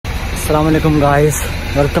अस्सलाम वालेकुम guys,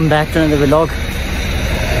 welcome back to another vlog.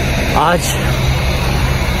 आज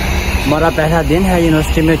हमारा पहला दिन है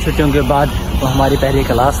यूनिवर्सिटी में छुट्टियों के बाद। तो हमारी पहली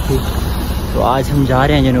क्लास थी, तो आज हम जा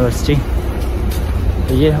रहे हैं यूनिवर्सिटी।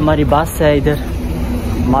 तो ये हमारी बस है, इधर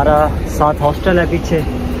हमारा साथ हॉस्टल है, पीछे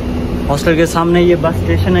हॉस्टल के सामने ये बस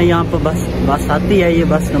स्टेशन है। यहाँ पर बस आती है, ये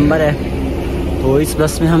बस नंबर है। तो इस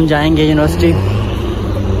बस में हम जाएंगे यूनिवर्सिटी।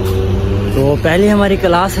 तो पहली हमारी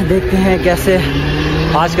क्लास है, देखते हैं कैसे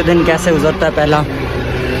आज का दिन कैसे गुजरता है पहला।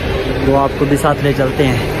 तो आपको भी साथ ले चलते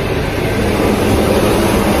हैं।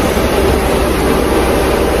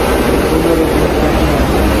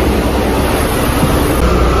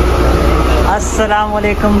 अस्सलाम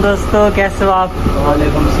वालेकुम दोस्तों, कैसे हो आप?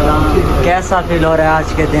 वालेकुम सलाम। कैसा फील हो रहा है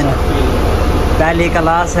आज के दिन? पहली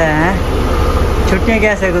क्लास है, हैं? छुट्टियाँ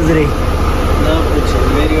कैसे गुजरी? ना कुछ,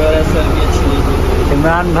 मेरी और असर भी अच्छी नहीं गुजरी।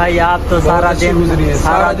 इमरान भाई आप तो सारा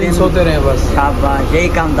दिन सोते रहे बस। शाबाश, यही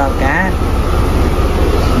काम था आपका है।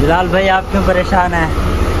 बिलाल भाई आप क्यों परेशान है?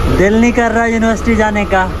 दिल नहीं कर रहा यूनिवर्सिटी जाने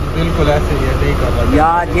का? बिल्कुल ऐसे ही है, नहीं कर रहा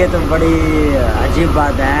यार ये तो बड़ी अजीब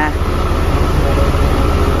बात है।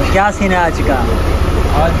 तो क्या सीन है आज का?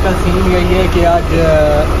 आज का सीन यही है कि आज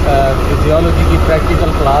फिजियोलॉजी की प्रैक्टिकल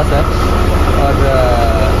क्लास है और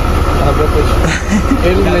हमें कुछ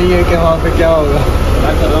इल्म नहीं है कि वहाँ पे क्या होगा।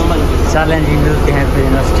 चैलेंजिंग मिलते हैं फिर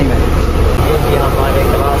यूनिवर्सिटी में। ये हमारे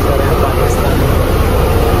क्लास हो रहे हैं पाकिस्तान।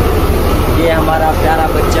 ये हमारा प्यारा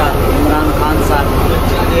बच्चा इमरान खान साहब।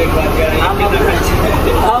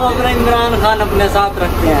 हम अपना इमरान खान अपने साथ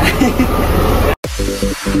रखते हैं।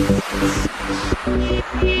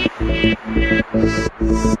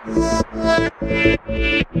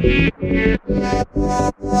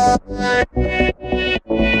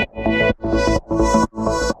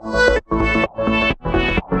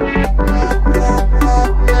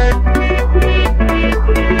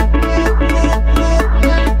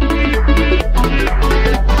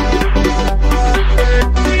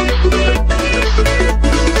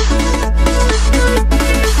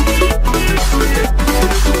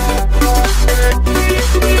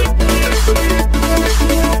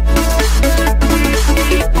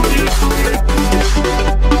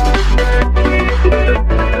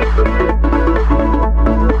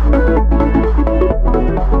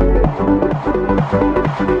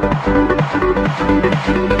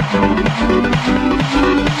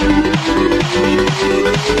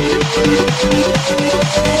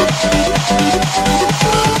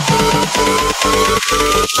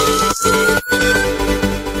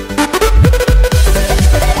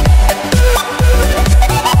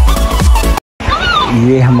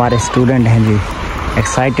 ये हमारे स्टूडेंट हैं जी,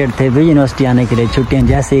 एक्साइटेड थे भी यूनिवर्सिटी आने के लिए। छुट्टियां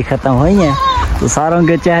जैसे ही ख़त्म हुई हैं तो सारों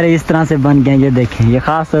के चेहरे इस तरह से बन गए। ये देखें, ये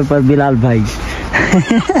ख़ास तौर पर बिलाल भाई।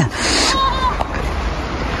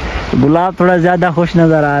 गुलाब थोड़ा ज़्यादा खुश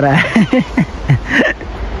नज़र आ रहा है।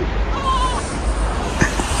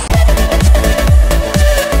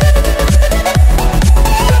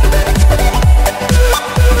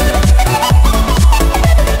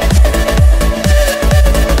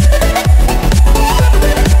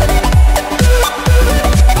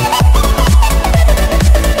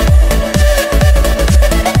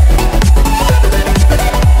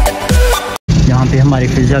 हमारी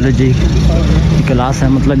फिजियोलॉजी की क्लास है,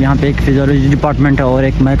 मतलब यहाँ पे एक फिजियोलॉजी डिपार्टमेंट है और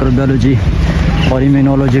एक माइक्रोबायोलॉजी और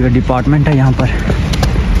इम्यूनोलॉजी का डिपार्टमेंट है यहाँ पर।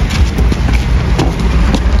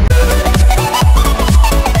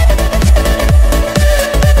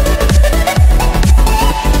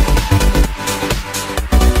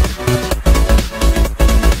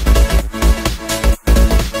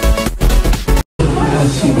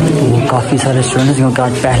 काफ़ी सारे स्टूडेंट्स, क्योंकि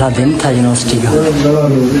आज पहला दिन था यूनिवर्सिटी का।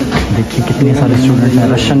 देखिए कितने सारे स्टूडेंट्स हैं,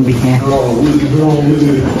 रशियन भी हैं।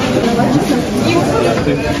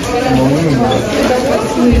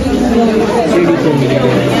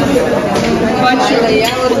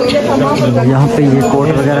 यहाँ पे ये कोट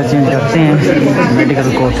वगैरह चेंज करते हैं,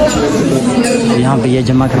 मेडिकल कोट। यहाँ पे ये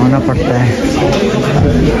जमा करवाना पड़ता है।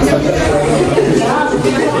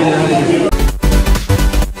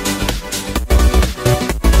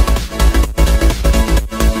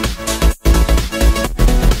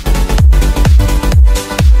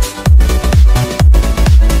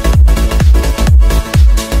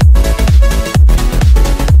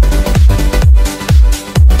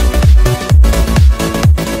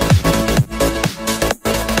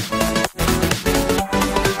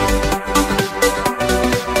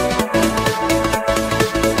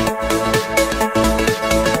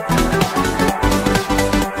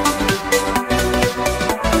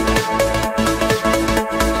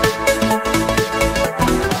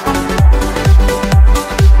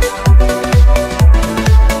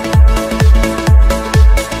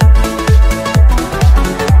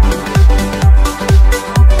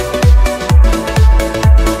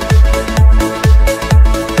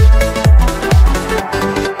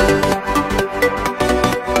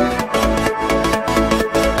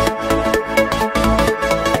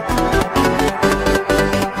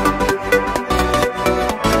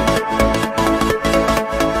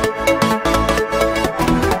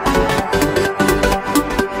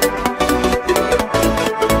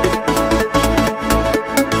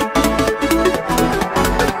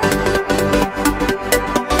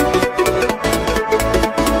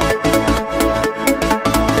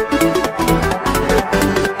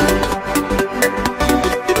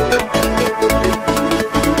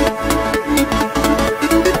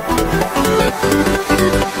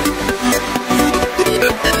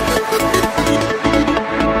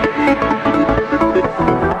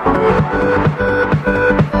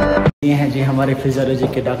 हमारे फिजियोलॉजी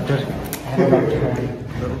के doctor.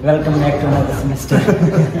 Welcome back to another semester.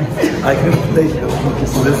 I can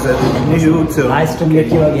you too. Nice to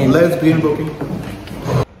meet you again. Let's begin booking.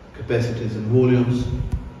 Capacities and volumes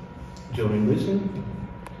during listening.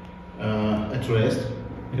 At rest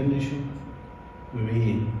condition.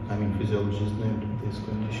 Physiologists named this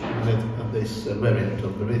condition, this variant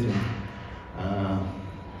of the rhythm.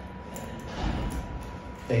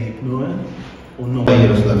 Apnoea or no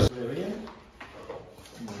variant.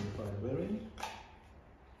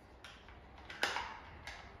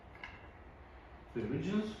 The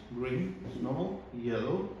regions, green is normal,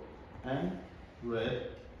 yellow and red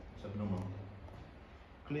is abnormal.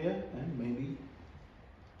 Clear and maybe.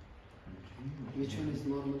 Which one is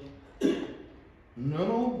normal?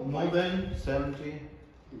 Normal, more than 70,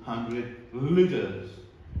 100 liters.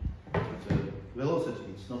 It's a velocity,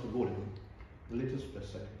 it's not a volume. Liters per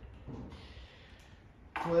second.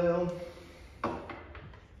 Well,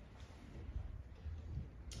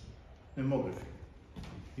 mammography.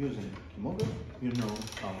 Using chemograph, you know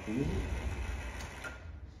how to use it.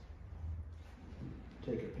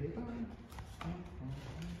 Take a paper.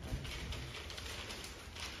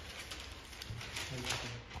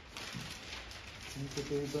 Take the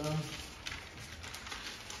paper.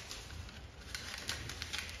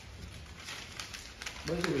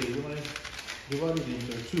 By the way, you might divide it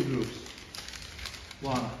into two groups.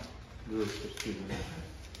 One group of students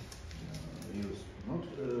use not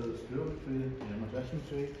spirometry,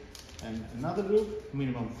 mammography, and another group,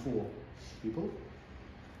 minimum 4 people,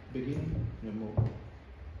 beginning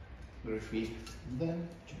mammography, then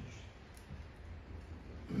change.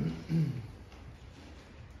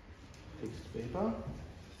 Takes paper.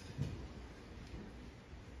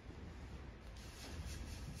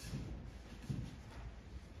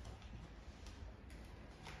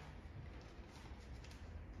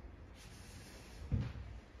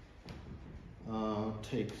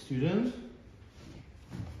 Take students.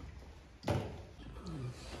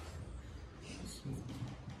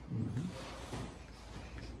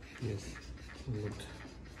 Yes. What?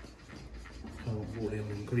 How volume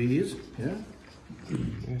increase? Yeah.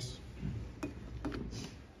 Yes.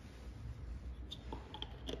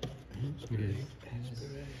 Inspirate.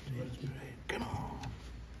 Come on.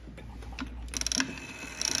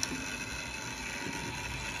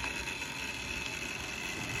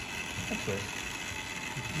 That's right.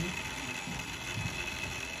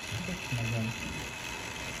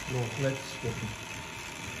 No, let's swap it.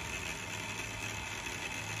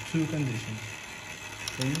 Two conditions,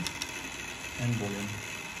 pain and volume.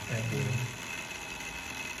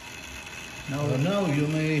 Now you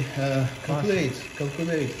may calculate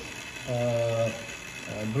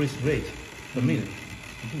breath rate per minute.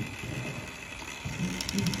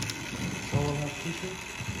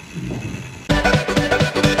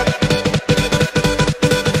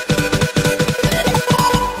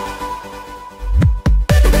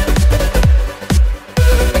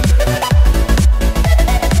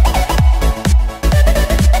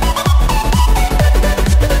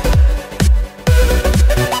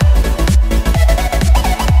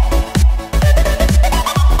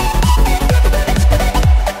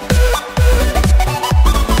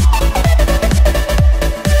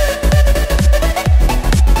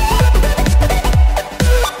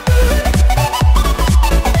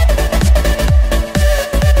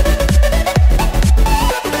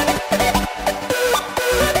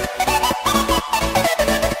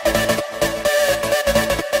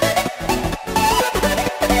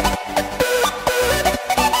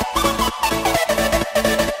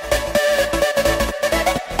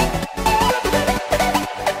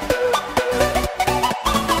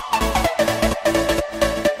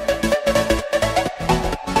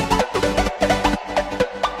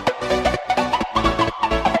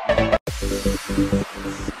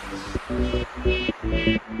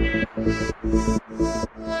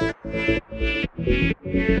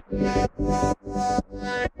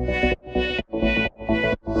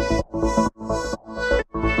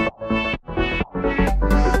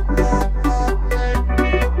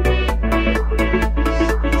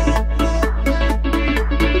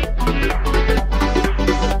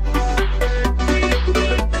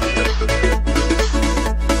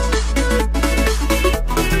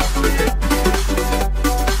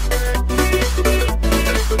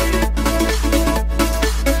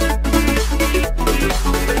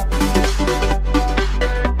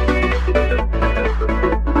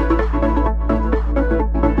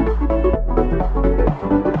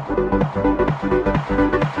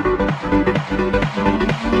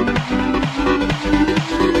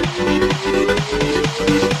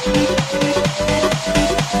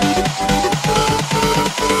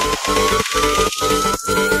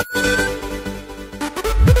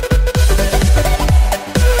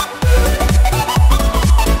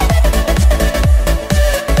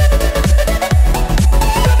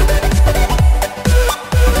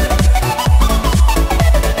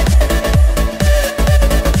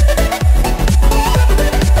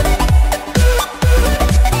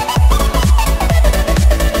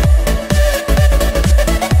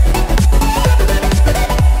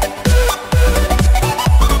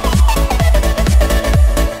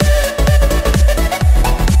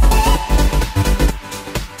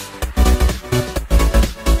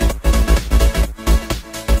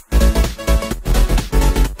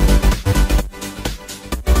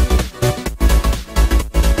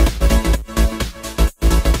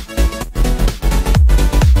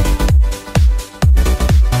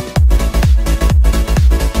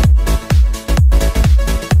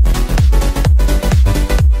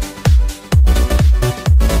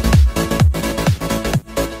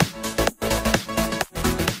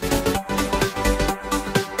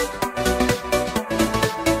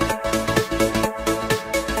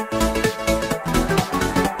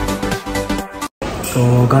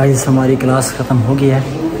 Guys हमारी class ख़त्म हो गई है,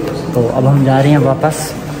 तो अब हम जा रहे हैं वापस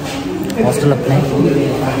हॉस्टल अपने।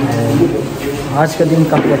 आज का दिन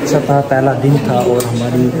काफ़ी अच्छा था, पहला दिन था और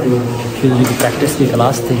हमारी फिजियोलॉजी की प्रैक्टिस की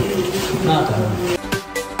क्लास थी।